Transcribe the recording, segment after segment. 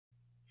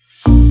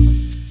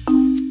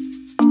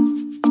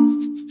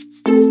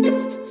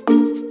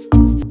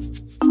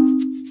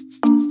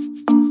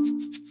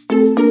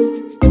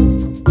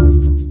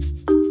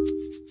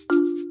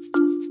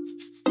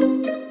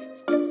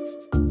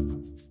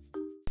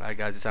Hi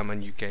guys, it's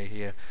AntManUK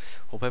here.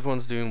 Hope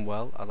everyone's doing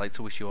well. I'd like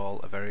to wish you all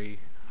a very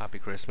happy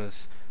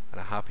Christmas and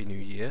a happy new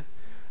year.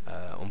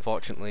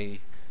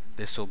 Unfortunately,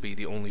 this will be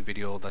the only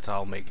video that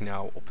I'll make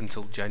now up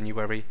until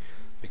January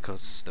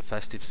because the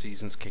festive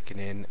season's kicking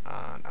in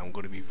and I'm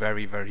going to be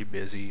very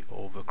busy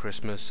over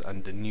Christmas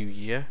and the new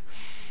year.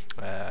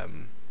 I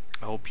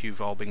hope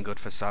you've all been good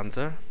for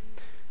Santa.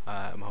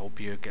 I hope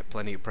you get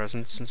plenty of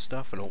presents and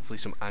stuff, and hopefully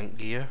some ant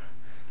gear.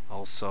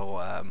 Also,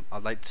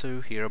 I'd like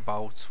to hear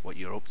about what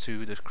you're up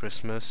to this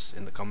Christmas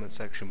in the comment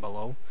section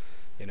below.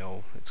 You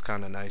know, it's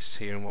kind of nice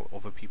hearing what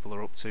other people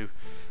are up to.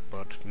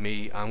 But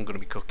me, I'm going to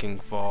be cooking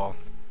for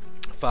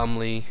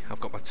family. I've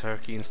got my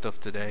turkey and stuff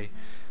today,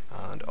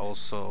 and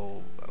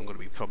also I'm going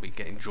to be probably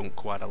getting drunk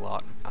quite a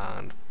lot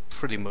and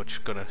pretty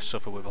much going to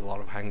suffer with a lot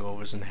of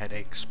hangovers and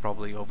headaches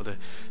probably over the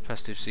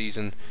festive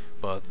season,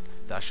 but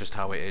that's just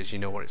how it is. You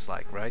know what it's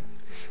like, right?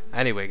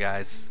 Anyway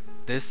guys,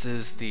 this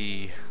is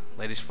the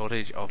latest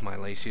footage of my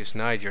laciest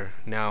Niger.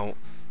 Now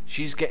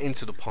she's getting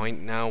to the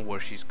point now where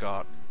she's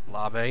got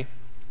larvae,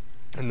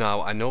 and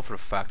now I know for a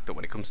fact that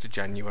when it comes to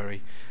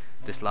January,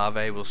 this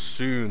larvae will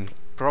soon,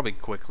 probably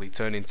quickly,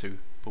 turn into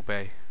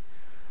pupae,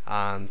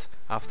 and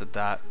after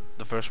that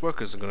the first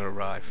workers are going to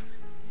arrive.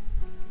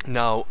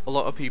 Now a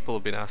lot of people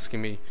have been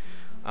asking me,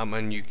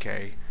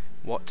 AntManUK,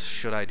 what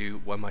should I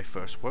do when my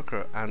first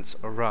worker ants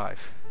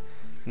arrive?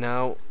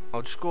 Now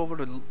I'll just go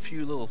over a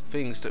few little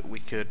things that we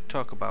could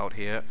talk about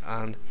here.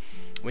 And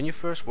when your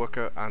first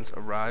worker ant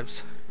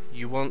arrives,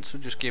 you want to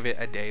just give it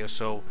a day or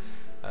so.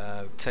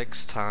 It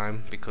takes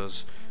time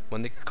because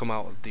when they come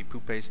out of the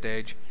pupae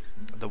stage,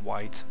 the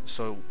white,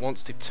 so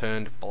once they've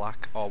turned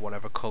black or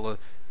whatever color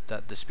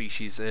that the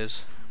species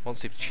is,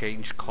 once they've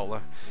changed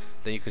color,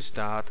 then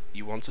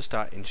you want to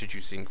start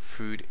introducing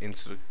food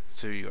into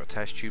your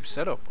test tube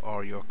setup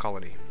or your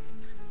colony.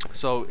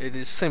 So it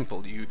is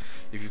simple.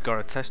 If you've got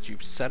a test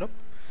tube setup,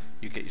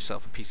 you get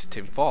yourself a piece of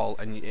tin foil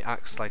and it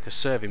acts like a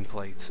serving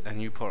plate,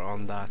 and you put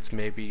on that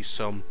maybe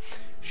some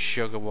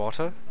sugar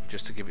water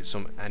just to give it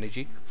some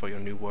energy for your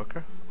new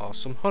worker, or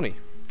some honey,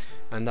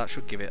 and that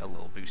should give it a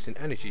little boost in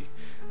energy.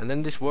 And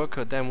then this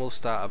worker then will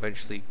start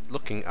eventually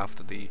looking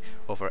after the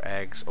other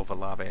eggs, other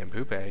larvae and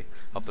pupae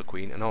of the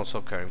queen, and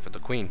also caring for the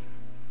queen.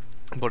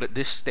 But at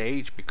this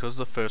stage, because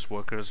the first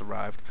worker has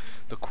arrived,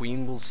 the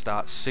queen will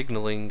start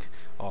signaling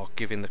or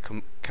giving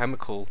the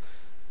chemical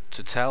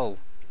to tell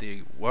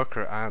the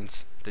worker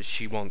ants that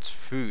she wants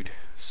food.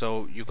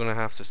 So you're gonna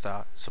have to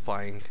start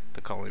supplying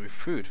the colony with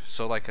food.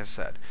 So like I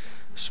said,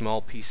 a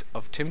small piece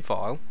of tin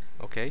foil,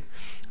 okay,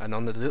 and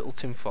on the little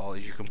tin foil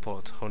you can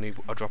put honey,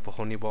 a drop of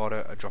honey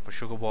water, a drop of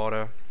sugar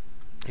water.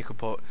 You could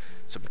put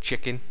some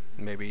chicken,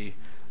 maybe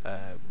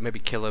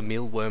kill a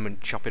mealworm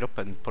and chop it up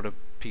and put a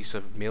piece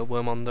of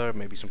mealworm on there,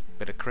 maybe some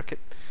bit of cricket,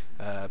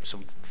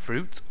 some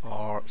fruit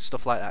or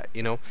stuff like that.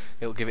 You know,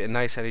 it'll give it a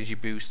nice energy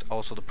boost.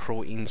 Also the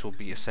proteins will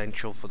be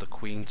essential for the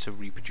queen to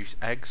reproduce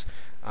eggs,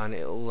 and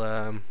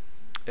it'll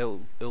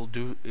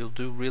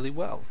do really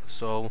well.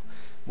 So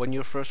when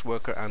your first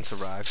worker ant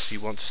arrives, you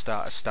want to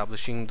start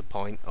establishing the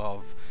point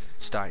of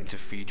starting to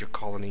feed your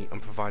colony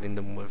and providing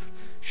them with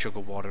sugar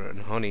water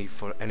and honey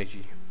for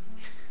energy.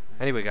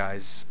 Anyway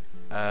guys,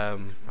 I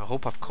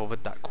hope I've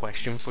covered that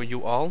question for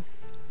you all.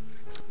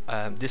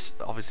 This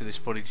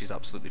footage is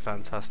absolutely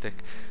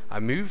fantastic. I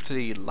moved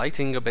the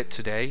lighting a bit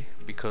today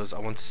because I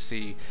want to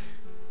see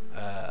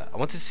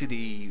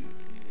the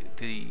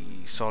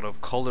sort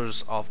of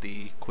colors of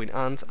the queen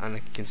ant, and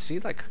you can see,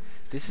 like,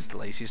 this is the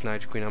laciest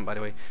Niger queen ant, by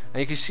the way, and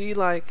you can see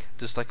like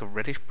there's like a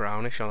reddish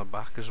brownish on the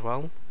back as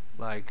well.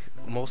 Like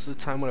most of the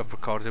time when I've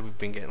recorded it, we've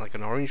been getting like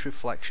an orange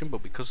reflection,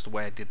 but because of the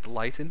way I did the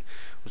lighting,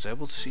 I was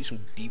able to see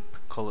some deep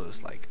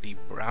colors, like deep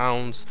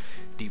browns,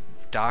 deep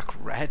dark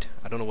red.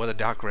 I don't know where the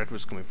dark red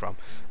was coming from.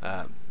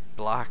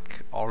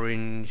 Black,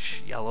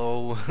 orange,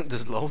 yellow.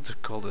 There's loads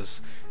of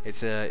colors.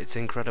 It's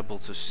incredible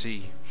to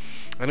see.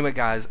 Anyway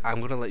guys,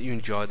 I'm gonna let you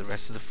enjoy the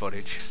rest of the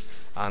footage,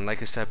 and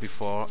like I said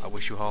before, I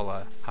wish you all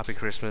a happy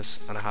Christmas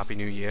and a happy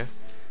new year.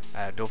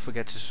 Don't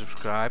forget to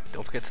subscribe,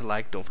 don't forget to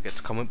like, don't forget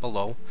to comment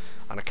below,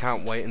 and I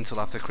can't wait until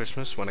after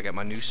Christmas when I get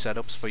my new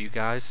setups for you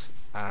guys,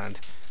 and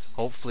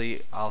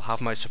hopefully I'll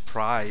have my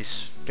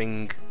surprise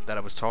thing that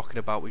I was talking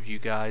about with you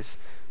guys.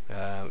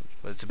 But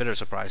it's a bit of a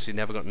surprise, so you're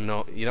not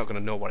going to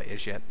know what it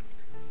is yet.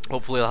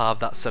 Hopefully I'll have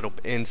that set up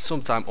in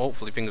sometime,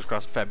 hopefully fingers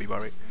crossed,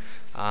 February,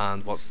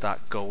 and once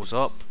that goes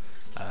up,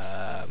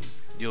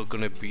 you're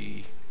going to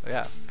be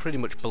pretty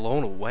much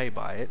blown away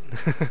by it.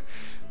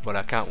 But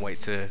I can't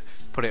wait to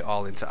put it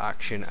all into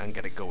action and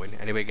get it going.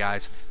 Anyway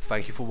guys,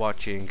 thank you for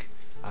watching,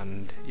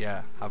 and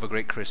yeah, have a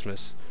great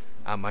Christmas.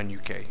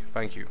 AntManUK,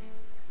 thank you.